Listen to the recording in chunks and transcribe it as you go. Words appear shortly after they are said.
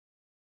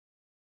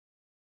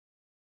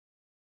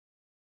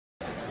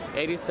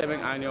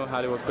87th Annual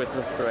Hollywood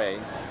Christmas Parade.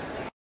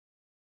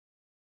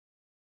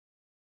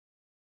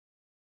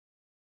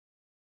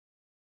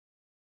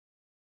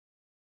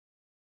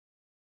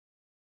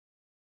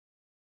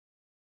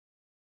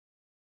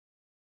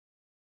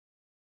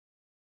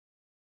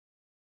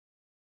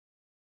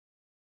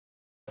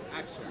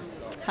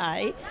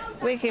 Hi,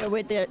 we're here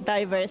with the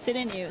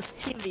Diversity News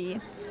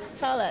TV.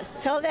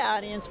 Tell the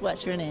audience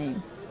what's your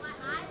name.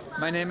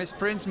 My name is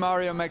Prince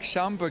Mario Max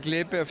Schaumburg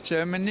Lippe of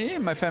Germany.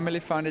 My family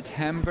founded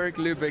Hamburg,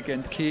 Lübeck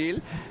and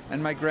Kiel.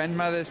 And my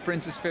grandmother is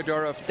Princess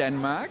Feodora of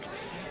Denmark.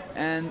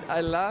 And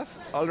I love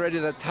already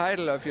the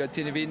title of your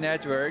TV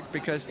network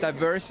because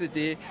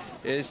diversity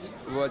is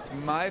what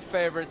my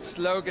favorite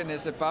slogan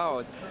is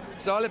about.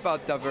 It's all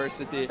about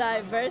diversity.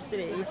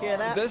 Diversity, you hear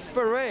that? This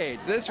parade,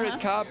 this red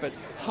carpet,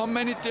 how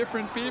many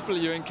different people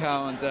you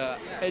encounter.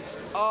 It's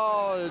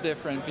all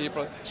different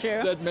people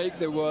that make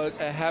the world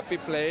a happy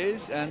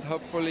place and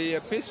hopefully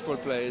a peaceful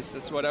place.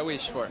 That's what I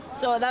wish for.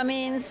 So that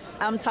means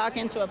I'm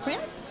talking to a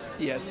prince?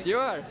 Yes, you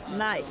are.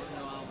 Nice.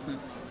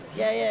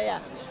 Yeah.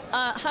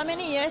 How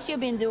many years you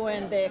been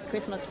doing the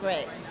Christmas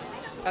parade?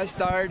 I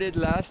started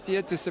last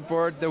year to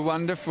support the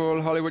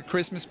wonderful Hollywood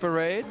Christmas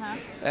Parade,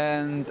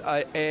 and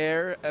I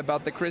air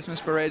about the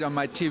Christmas Parade on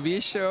my TV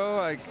show.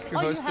 I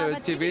host a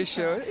TV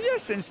show.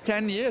 Yes, since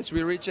 10 years.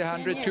 We reach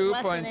 102.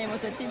 What's the name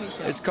of the TV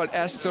show? It's called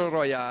Astor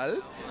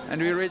Royale,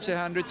 and we reach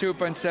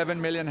 102.7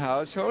 million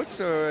households,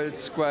 so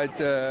it's quite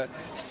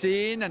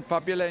seen and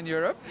popular in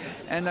Europe.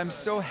 And I'm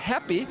so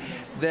happy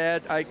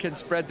that I can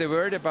spread the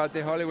word about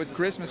the Hollywood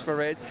Christmas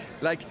Parade,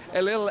 like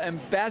a little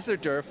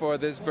ambassador for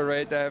this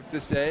parade, I have to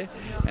say.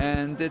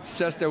 And it's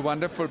just a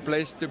wonderful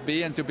place to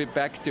be and to be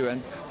back to.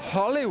 And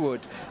Hollywood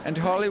and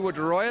Hollywood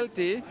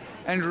royalty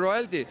and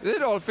royalty,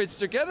 it all fits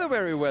together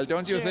very well,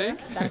 don't you think?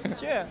 That's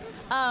true.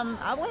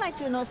 I would like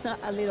to know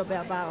a little bit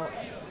about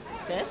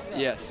this.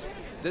 Yes.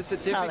 The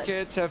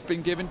certificates have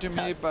been given to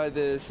me by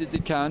the city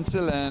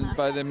council and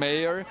by the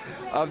mayor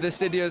of the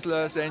city of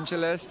Los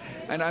Angeles,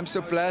 and I'm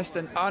so blessed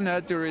and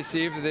honored to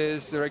receive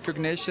this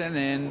recognition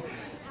in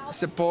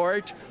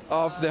support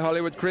of the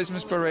Hollywood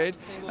Christmas Parade.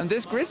 And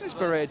this Christmas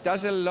Parade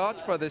does a lot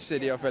for the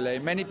city of LA.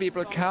 Many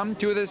people come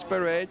to this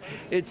parade.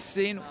 It's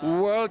seen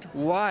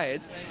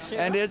worldwide,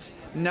 and it's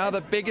now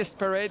the biggest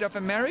parade of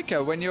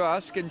America. When you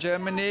ask in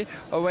Germany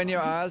or when you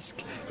ask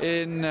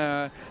in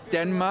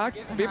Denmark,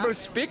 people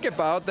speak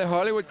about the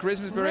Hollywood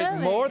Christmas Parade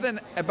more than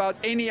about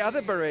any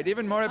other parade,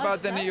 even more about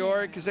the New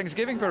York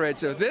Thanksgiving Parade.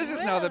 So this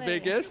is now the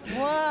biggest,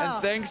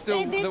 and thanks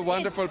to the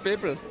wonderful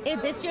people.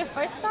 Is this your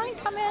first time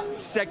coming?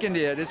 Second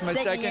year. This is my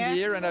second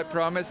year, and I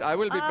promise I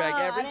will be back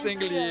every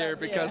single year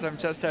because I'm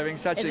just having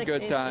such a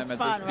good time at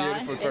this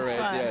beautiful parade.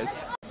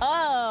 Yes.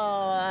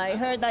 Oh, I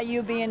heard that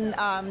you've been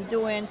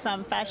doing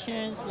some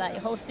fashions, like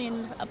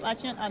hosting a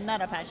fashion,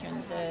 not a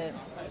fashion.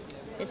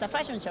 It's a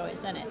fashion show,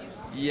 isn't it?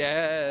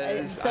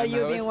 Yes. So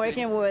you've been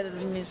working with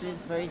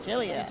Mrs.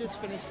 Virgilia. You just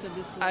finished the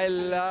Miss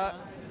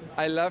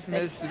I love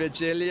Miss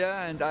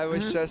Virgilia, and I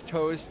was just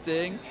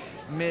hosting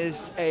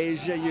Miss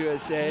Asia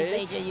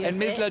USA and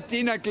Miss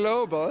Latina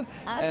Global,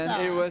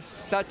 and it was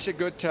such a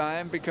good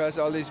time because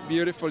all these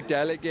beautiful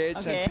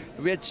delegates, and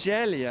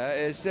Virgilia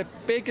is the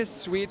biggest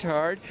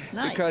sweetheart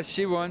because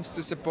she wants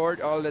to support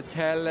all the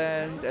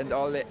talent and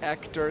all the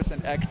actors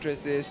and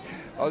actresses,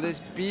 all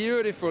these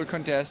beautiful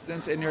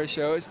contestants in her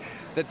shows,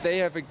 that they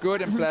have a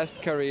good and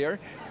blessed career,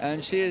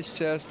 and she is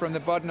just from the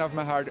bottom of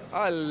my heart.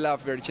 I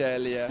love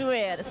Virgilia.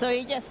 Sweet. So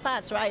you just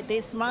passed, right?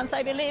 This month,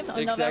 I believe,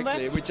 in November?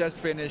 Exactly. We just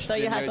finished the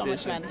new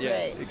edition. Fun.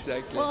 Yes,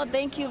 exactly. Well,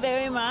 thank you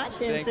very much.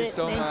 Thank you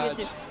so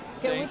much.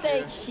 Can we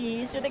say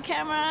cheese to the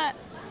camera?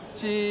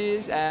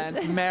 Cheese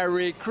and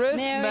Merry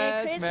Christmas.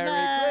 Merry Christmas.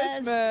 Merry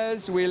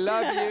Christmas. We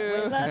love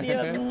you. We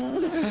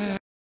love you.